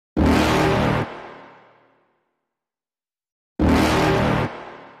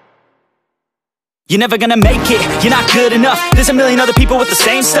You're never gonna make it, you're not good enough. There's a million other people with the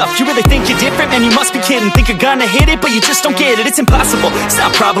same stuff. You really think you're different? Man, you must be kidding. Think you're gonna hit it, but you just don't get it. It's impossible, it's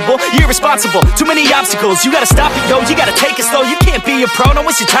not probable, you're irresponsible. Too many obstacles, you gotta stop it, yo. You gotta take it slow, you can't be a pro. Don't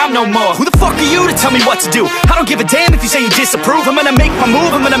waste your time no more. Who the fuck are you to tell me what to do? I don't give a damn if you say you disapprove. I'm gonna make my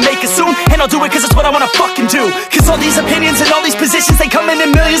move, I'm gonna make it soon. And I'll do it cause it's what I wanna fucking do. Cause all these opinions and all these positions, they come in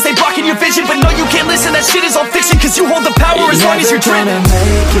millions, they blocking your vision. But no, you can't listen, that shit is all fiction. Cause you hold the power as long as you're dreaming.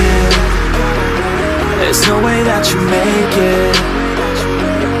 There's no way that you make it.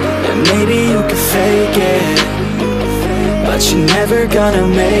 And maybe you can fake it, but you're never gonna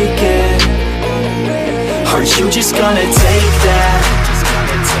make it. Aren't you just gonna take that?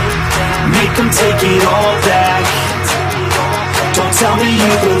 Make them take it all back. Don't tell me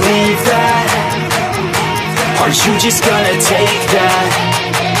you believe that. Aren't you just gonna take that?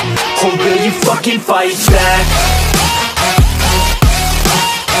 Or will you fucking fight back?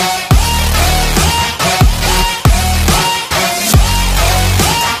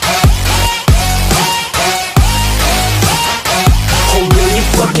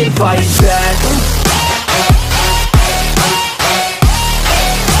 Fucking fight back.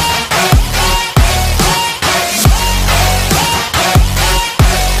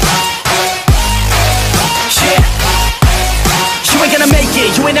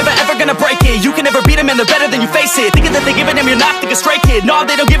 You ain't never ever gonna break it. You can never beat them and they're better than you face it. Thinking that they give a damn, you're not, think a straight kid. No,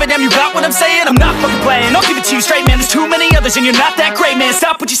 they don't give a damn, you got what I'm saying? I'm not fucking playing, I'll give it to you straight, man. There's too many others and you're not that great, man.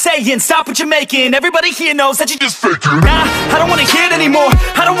 Stop what you're saying, stop what you're making. Everybody here knows that you just faking. Nah, I don't wanna hear it anymore,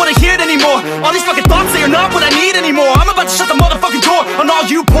 I don't wanna hear it anymore. All these fucking thoughts, they are not what I need anymore. I'm about to shut the motherfucking door on all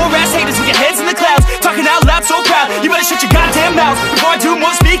you poor ass haters with your heads in the clouds, talking out loud so proud. You better shut your goddamn mouth before I do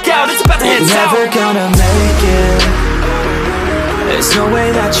more speak out. It's about to head south. You're never gonna make it. There's no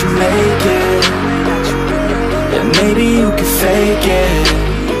way that you make it. And maybe you can fake it,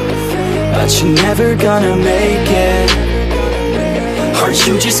 but you're never gonna make it. Aren't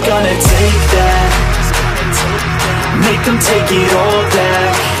you just gonna take that? Make them take it all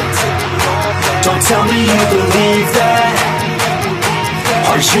back. Don't tell me you believe that.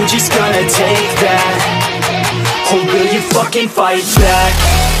 Aren't you just gonna take that? Or will you fucking fight back?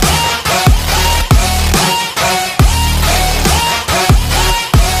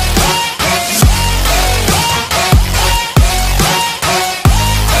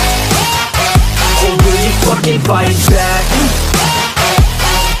 Fucking fight back.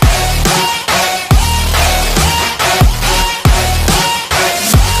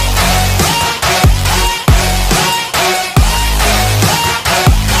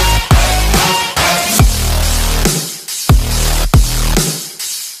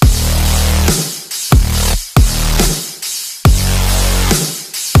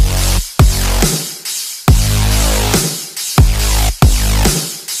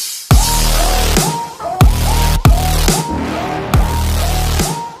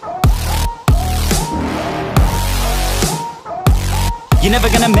 You're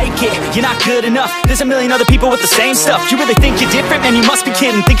never gonna make it, you're not good enough. There's a million other people with the same stuff. You really think you're different? Man, you must be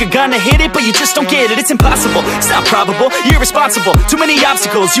kidding. Think you're gonna hit it, but you just don't get it. It's impossible, it's not probable, you're irresponsible. Too many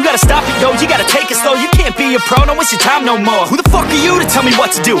obstacles, you gotta stop it, yo. You gotta take it slow, you can't be a pro. Don't waste your time no more. Who the fuck are you to tell me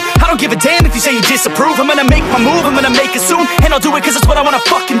what to do? I don't give a damn if you say you disapprove. I'm gonna make my move, I'm gonna make it soon. And I'll do it cause it's what I wanna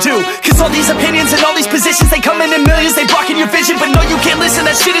fucking do. Cause all these opinions and all these positions, they come in millions, they blocking your vision. But no, you can't listen,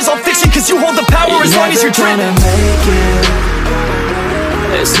 that shit is all fiction. Cause you hold the power as long as you're dreaming.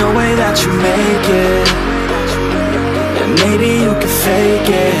 There's no way that you make it. And maybe you can fake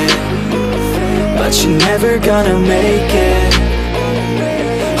it, but you're never gonna make it.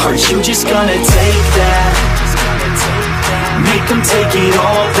 Aren't you just gonna take that? Make them take it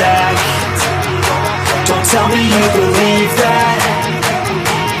all back. Don't tell me you believe that.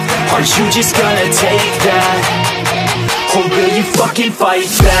 Aren't you just gonna take that? Or will you fucking fight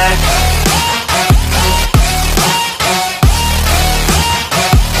back?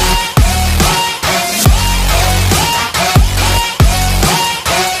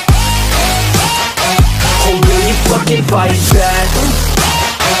 Fucking fight back.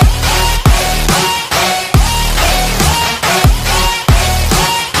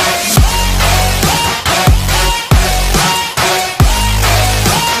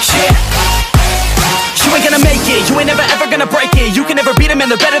 You ain't never ever gonna break it. You can never beat them and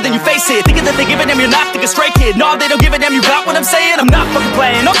they're better than you face it. Thinking that they give a damn, you're not, think a straight kid. No, they don't give a damn, you got what I'm saying? I'm not fucking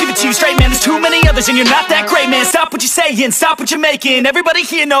playing, I'll give it to you straight, man. There's too many others and you're not that great, man. Stop what you're saying, stop what you're making. Everybody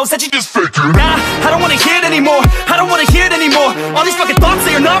here knows that you just faking. Nah, I don't wanna hear it anymore, I don't wanna hear it anymore. All these fucking thoughts,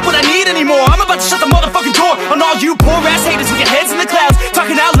 they are not what I need anymore. I'm about to shut the motherfucking door on all you poor ass haters with your heads in the clouds,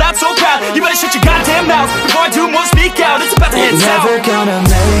 talking out loud so proud. You better shut your goddamn mouth before I do more speak out. It's about to head south. You're never gonna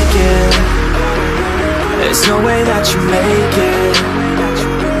make it. There's no way that you make it.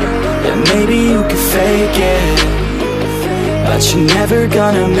 Yeah, maybe you can fake it, but you're never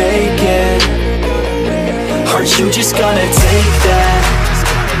gonna make it. Aren't you just gonna take that?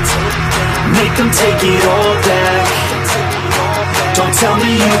 Make them take it all back. Don't tell me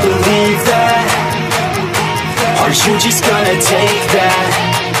you believe that. Aren't you just gonna take that?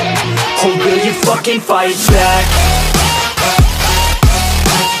 Or will you fucking fight back?